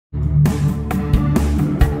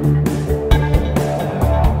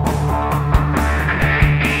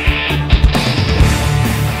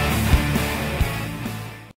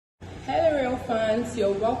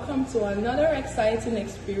welcome to another exciting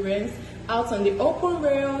experience out on the open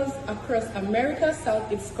rails across America's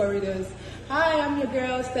Southeast corridors. Hi, I'm your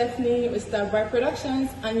girl Stephanie with Mbah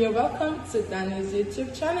Productions, and you're welcome to Danny's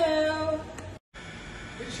YouTube channel.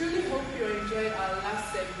 We truly hope you enjoyed our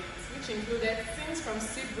last segment, which included scenes from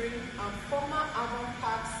Sebring and former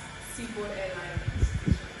Amtrak Silver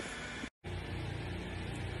Star.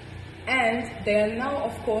 And they are now,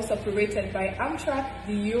 of course, operated by Amtrak,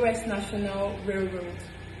 the US National Railroad.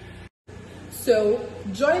 So,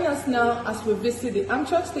 join us now as we visit the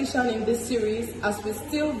Amtrak station in this series as we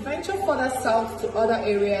still venture further south to other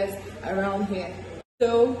areas around here.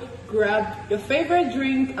 So, grab your favorite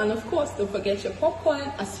drink and of course, don't forget your popcorn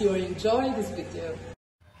as you enjoy this video.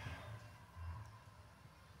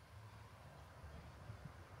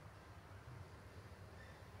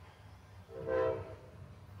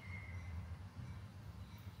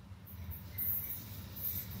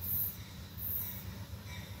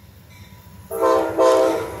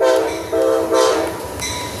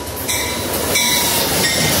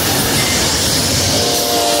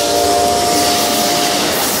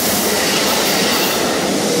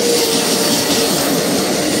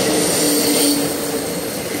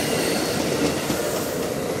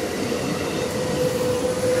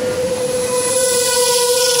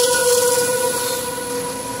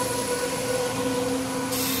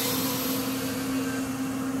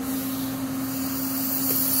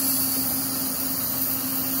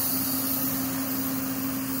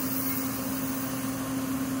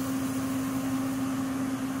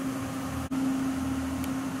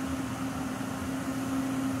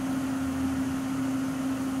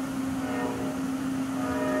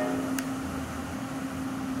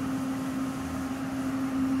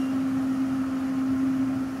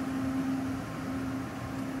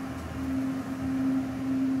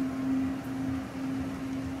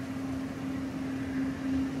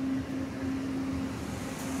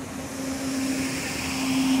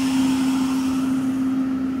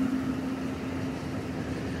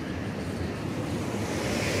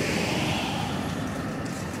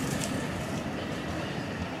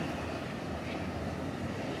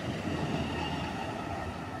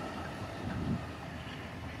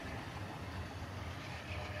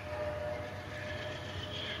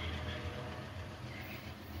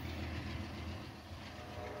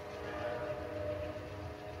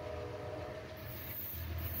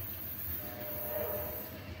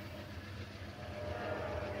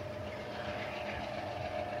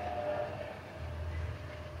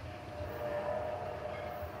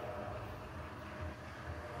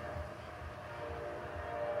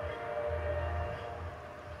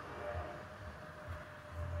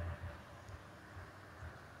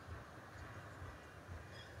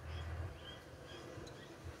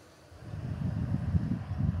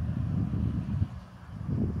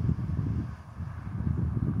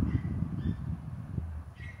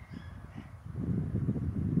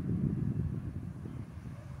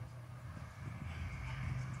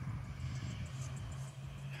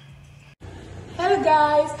 Hello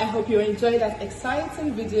guys, I hope you enjoyed that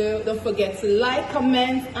exciting video. Don't forget to like,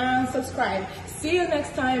 comment and subscribe. See you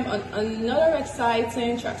next time on another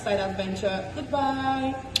exciting trackside adventure.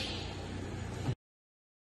 Goodbye.